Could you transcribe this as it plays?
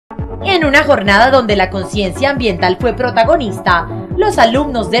En una jornada donde la conciencia ambiental fue protagonista, los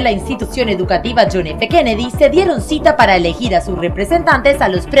alumnos de la institución educativa John F. Kennedy se dieron cita para elegir a sus representantes a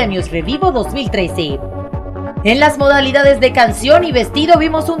los premios Revivo 2013. En las modalidades de canción y vestido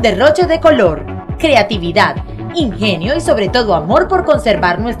vimos un derroche de color, creatividad, ingenio y sobre todo amor por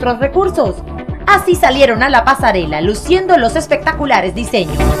conservar nuestros recursos. Así salieron a la pasarela luciendo los espectaculares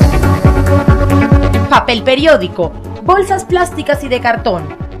diseños. Papel periódico, bolsas plásticas y de cartón,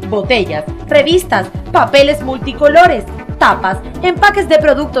 botellas, revistas, papeles multicolores, tapas, empaques de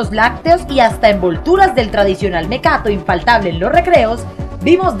productos lácteos y hasta envolturas del tradicional mecato infaltable en los recreos,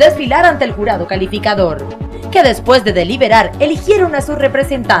 vimos desfilar ante el jurado calificador, que después de deliberar eligieron a su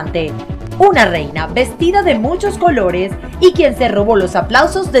representante, una reina vestida de muchos colores y quien se robó los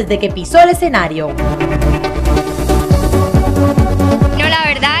aplausos desde que pisó el escenario.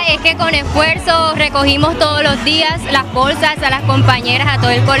 Que con esfuerzo recogimos todos los días las bolsas a las compañeras, a todo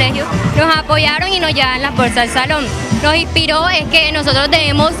el colegio, nos apoyaron y nos llevan las bolsas al salón. Nos inspiró es que nosotros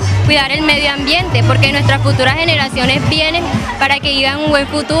debemos cuidar el medio ambiente porque nuestras futuras generaciones vienen para que vivan un buen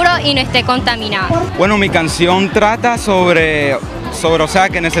futuro y no esté contaminada. Bueno, mi canción trata sobre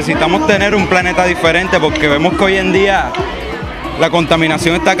que necesitamos tener un planeta diferente porque vemos que hoy en día la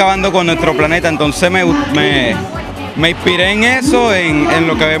contaminación está acabando con nuestro planeta, entonces me inspiré en eso, en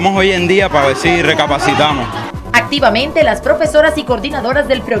lo que vemos hoy en día para ver si recapacitamos. Activamente, las profesoras y coordinadoras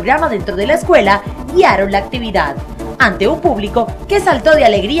del programa dentro de la escuela guiaron la actividad, ante un público que saltó de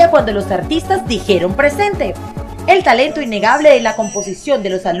alegría cuando los artistas dijeron presente. El talento innegable de la composición de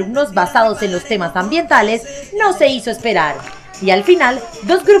los alumnos basados en los temas ambientales no se hizo esperar. Y al final,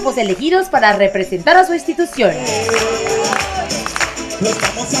 dos grupos elegidos para representar a su institución.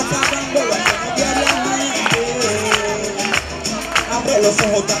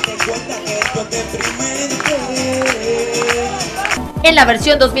 En la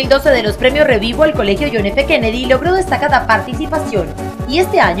versión 2012 de los premios Revivo, el colegio John F. Kennedy logró destacada participación y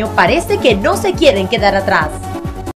este año parece que no se quieren quedar atrás.